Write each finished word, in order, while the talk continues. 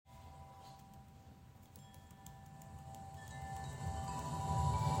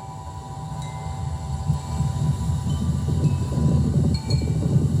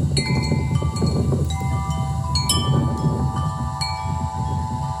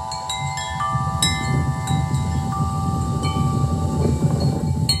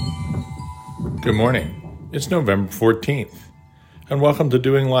Good morning. It's November 14th, and welcome to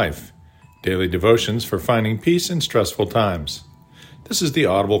Doing Life, daily devotions for finding peace in stressful times. This is the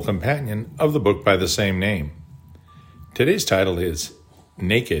audible companion of the book by the same name. Today's title is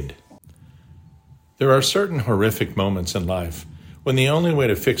Naked. There are certain horrific moments in life when the only way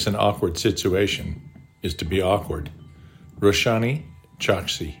to fix an awkward situation is to be awkward. Roshani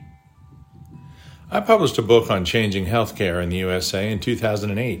Chokshi. I published a book on changing healthcare in the USA in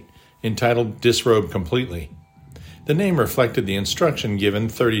 2008 entitled Disrobe Completely. The name reflected the instruction given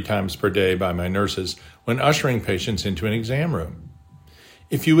 30 times per day by my nurses when ushering patients into an exam room.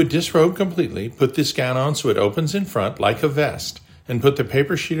 If you would disrobe completely, put this gown on so it opens in front like a vest, and put the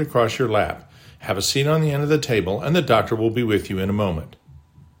paper sheet across your lap. Have a seat on the end of the table, and the doctor will be with you in a moment.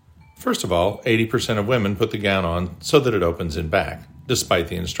 First of all, 80% of women put the gown on so that it opens in back, despite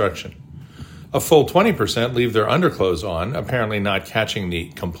the instruction. A full 20% leave their underclothes on, apparently not catching the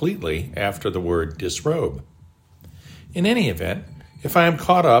completely after the word disrobe. In any event, if I am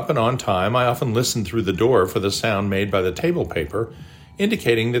caught up and on time, I often listen through the door for the sound made by the table paper,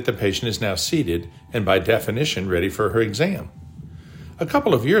 indicating that the patient is now seated and by definition ready for her exam. A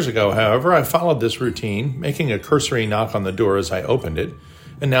couple of years ago, however, I followed this routine, making a cursory knock on the door as I opened it,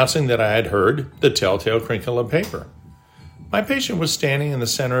 announcing that I had heard the telltale crinkle of paper. My patient was standing in the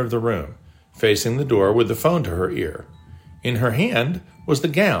center of the room, facing the door with the phone to her ear. In her hand was the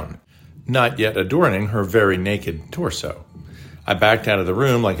gown, not yet adorning her very naked torso. I backed out of the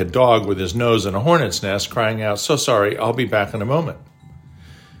room like a dog with his nose in a hornet's nest, crying out, "So sorry, I'll be back in a moment."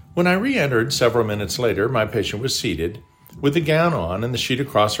 When I re-entered several minutes later, my patient was seated, with the gown on and the sheet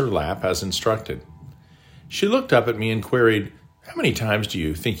across her lap as instructed. She looked up at me and queried, "How many times do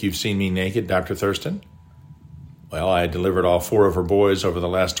you think you've seen me naked, Dr. Thurston?" Well, I had delivered all 4 of her boys over the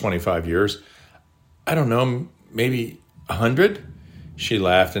last 25 years. I don't know, maybe 100? She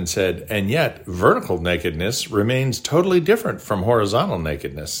laughed and said, "And yet, vertical nakedness remains totally different from horizontal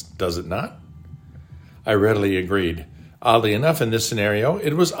nakedness, does it not?" I readily agreed. Oddly enough, in this scenario,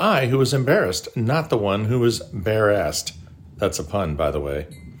 it was I who was embarrassed, not the one who was bare-assed. That's a pun, by the way.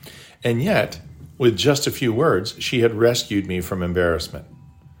 And yet, with just a few words, she had rescued me from embarrassment.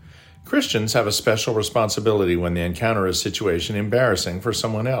 Christians have a special responsibility when they encounter a situation embarrassing for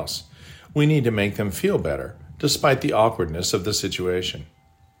someone else. We need to make them feel better, despite the awkwardness of the situation.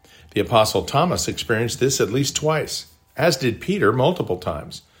 The Apostle Thomas experienced this at least twice, as did Peter multiple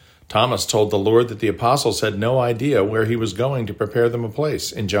times. Thomas told the Lord that the apostles had no idea where he was going to prepare them a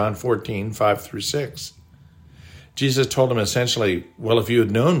place in John 14, 5-6. Jesus told him essentially, "Well, if you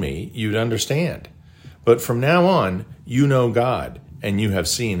had known me, you'd understand. But from now on, you know God, and you have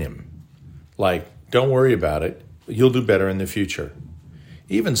seen him." Like, don't worry about it. You'll do better in the future.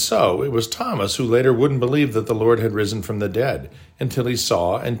 Even so, it was Thomas who later wouldn't believe that the Lord had risen from the dead until he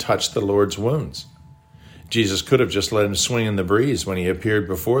saw and touched the Lord's wounds. Jesus could have just let him swing in the breeze when he appeared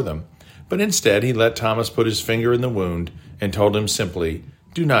before them, but instead he let Thomas put his finger in the wound and told him simply,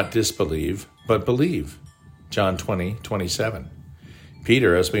 "Do not disbelieve, but believe." John 20:27.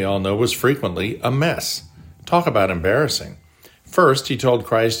 Peter, as we all know, was frequently a mess. Talk about embarrassing. First, he told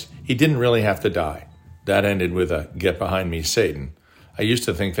Christ he didn't really have to die. That ended with a "Get behind me, Satan." I used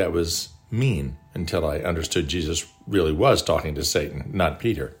to think that was mean until I understood Jesus really was talking to Satan, not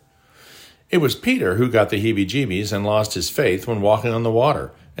Peter. It was Peter who got the heebie-jeebies and lost his faith when walking on the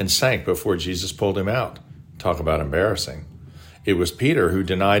water and sank before Jesus pulled him out. Talk about embarrassing. It was Peter who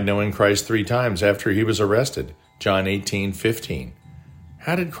denied knowing Christ 3 times after he was arrested. John 18:15.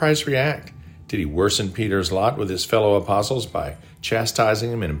 How did Christ react? Did he worsen Peter's lot with his fellow apostles by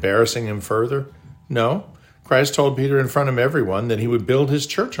chastising him and embarrassing him further? No. Christ told Peter in front of everyone that he would build his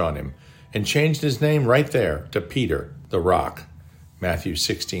church on him and changed his name right there to Peter, the Rock. Matthew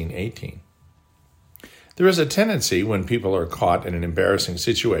 16:18. There is a tendency when people are caught in an embarrassing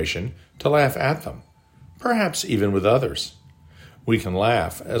situation to laugh at them, perhaps even with others. We can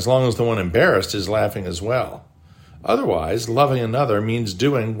laugh as long as the one embarrassed is laughing as well. Otherwise, loving another means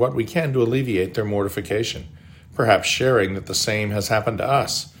doing what we can to alleviate their mortification, perhaps sharing that the same has happened to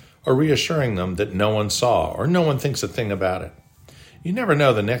us, or reassuring them that no one saw or no one thinks a thing about it. You never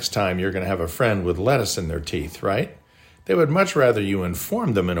know the next time you're going to have a friend with lettuce in their teeth, right? They would much rather you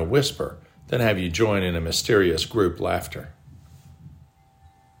inform them in a whisper than have you join in a mysterious group laughter.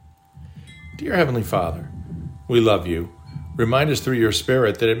 Dear Heavenly Father, we love you. Remind us through your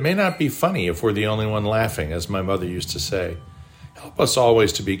Spirit that it may not be funny if we're the only one laughing, as my mother used to say. Help us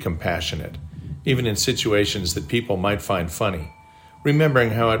always to be compassionate, even in situations that people might find funny,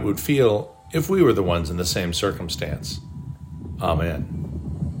 remembering how it would feel if we were the ones in the same circumstance. Amen.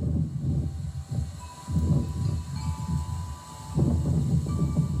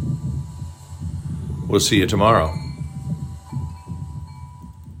 We'll see you tomorrow.